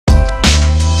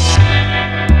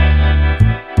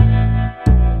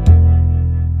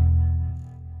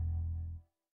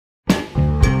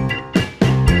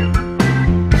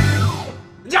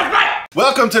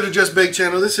to the Just Bake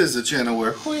channel. This is the channel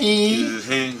where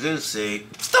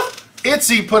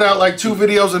ITZY put out like 2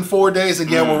 videos in 4 days, and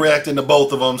yeah, we're reacting to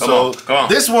both of them. Come on.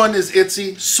 This one is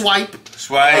ITZY Swipe.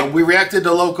 We reacted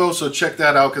to Loco, so check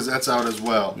that out because that's out as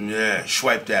well. Yeah,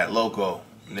 swipe that Loco,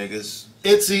 niggas.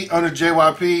 ITZY under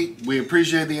JYP. We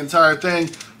appreciate the entire thing.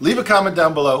 Leave a comment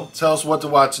down below. Tell us what to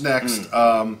watch next.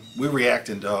 We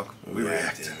reacting, dog. We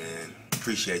reacting, man.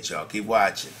 Appreciate y'all. Keep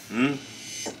watching.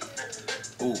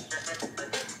 Ooh.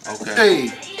 Okay.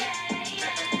 Hey.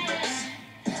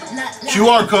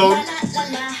 QR code.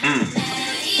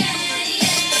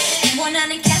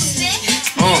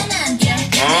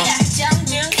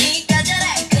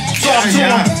 Talk to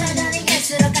him.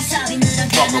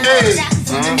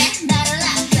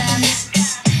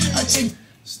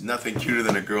 It's nothing cuter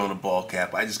than a girl in a ball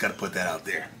cap. I just got to put that out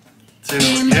there.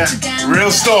 Yeah. Real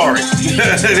story.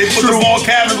 They put the ball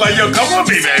cap and like, yo, come with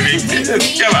me, baby.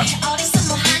 Come on.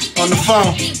 On the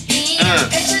phone.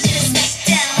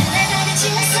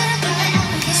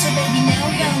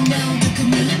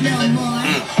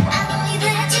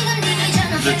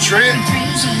 The trend.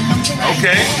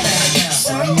 Okay.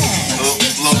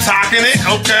 Little talk in it.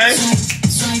 Okay.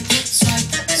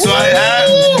 So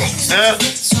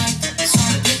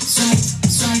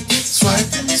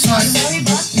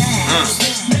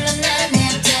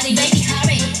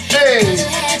Hey.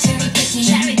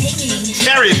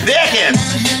 Cherry bacon.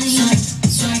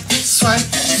 Swipe.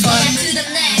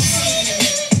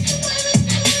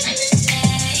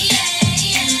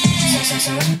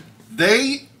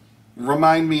 They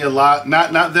remind me a lot,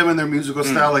 not them and their musical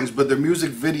stylings, but their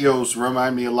music videos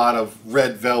remind me a lot of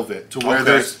Red Velvet, to where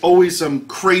there's always some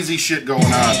crazy shit going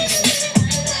on.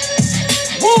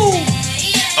 Woo!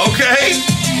 Okay.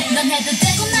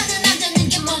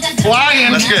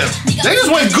 Flying. Let's get it. They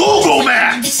just went Google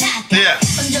Maps. Yeah.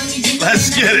 Let's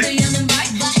get it.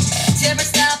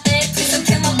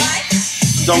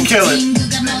 Don't kill it.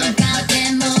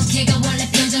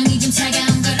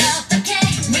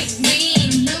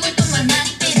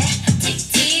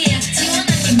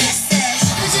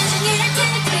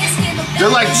 They're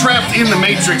like trapped in the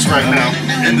Matrix right now.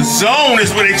 In the zone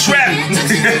is where they trapped.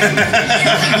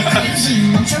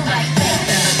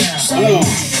 Ooh.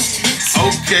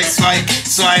 Okay, swipe.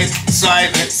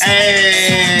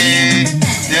 Hey.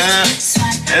 Yeah.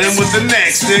 And then with the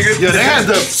next, nigga. Yeah, they had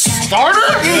the starter?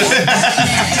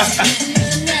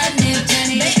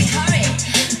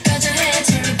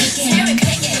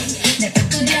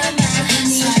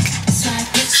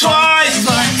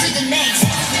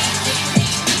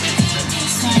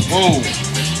 Whoa,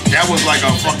 that was like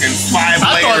a fucking 5 layer.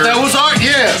 I thought that was art,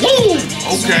 yeah. Woo!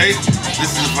 Okay,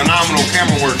 this is phenomenal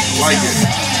camera work. I like it.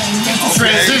 Okay.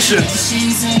 Transitions.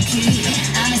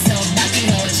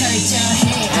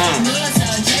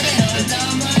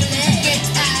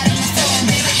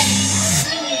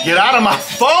 Get out of my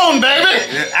phone, baby!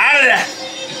 Get out of that.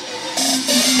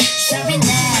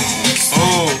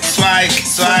 Oh, swipe.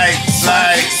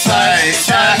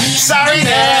 Sorry,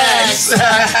 next.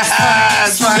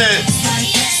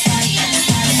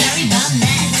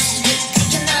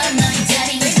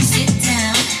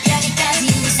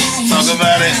 Talk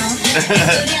about it.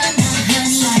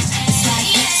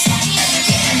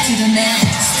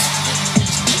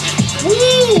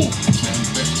 Woo!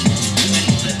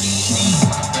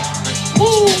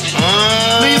 Woo!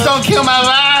 Please don't kill my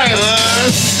life.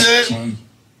 Shit.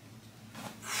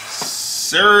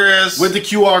 Serious. With the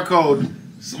QR code.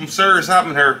 Some serious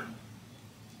happened here.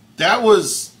 That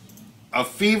was a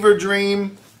fever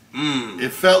dream.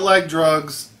 It felt like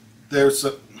drugs. There's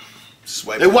a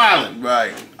Swipe. They wildin'.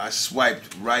 Right. I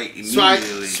swiped right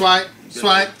immediately. Swipe.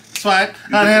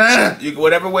 You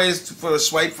whatever way is for the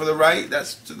swipe for the right,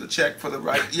 that's to the check for the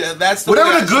right. Yeah, that's the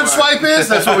whatever the good swipe is,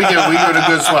 that's what we get. We get a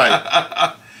good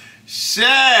swipe.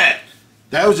 Shit.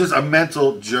 That was just a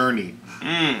mental journey.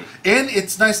 And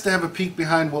it's nice to have a peek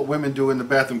behind what women do in the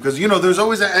bathroom, because you know there's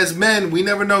always as men we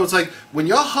never know. It's like when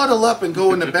y'all huddle up and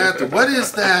go in the bathroom. What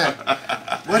is that?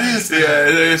 What is that? Yeah,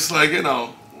 it's like, you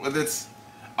know, it's.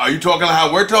 Are you talking like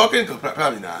how we're talking?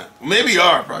 Probably not. Maybe you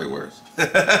are. Probably worse.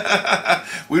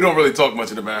 We don't really talk much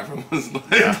in the bathroom.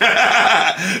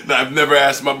 I've never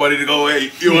asked my buddy to go, hey,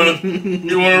 you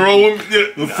wanna roll with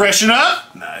me? Nah. Freshen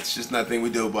up? Nah, it's just nothing we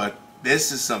do, but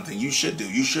this is something you should do.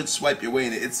 You should swipe your way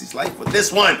into ITZY's life with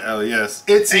this one. Oh, yes.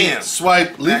 ITZY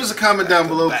Swipe. Leave us a comment down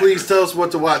below. Please tell us what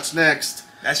to watch next.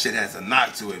 That shit has a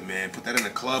knock to it, man. Put that in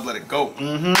the club, let it go.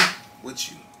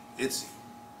 With you. ITZY.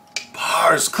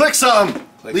 Bars. Click something.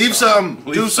 Leave something.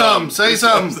 Do something. Say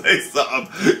something. Say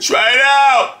something. Try it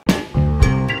out.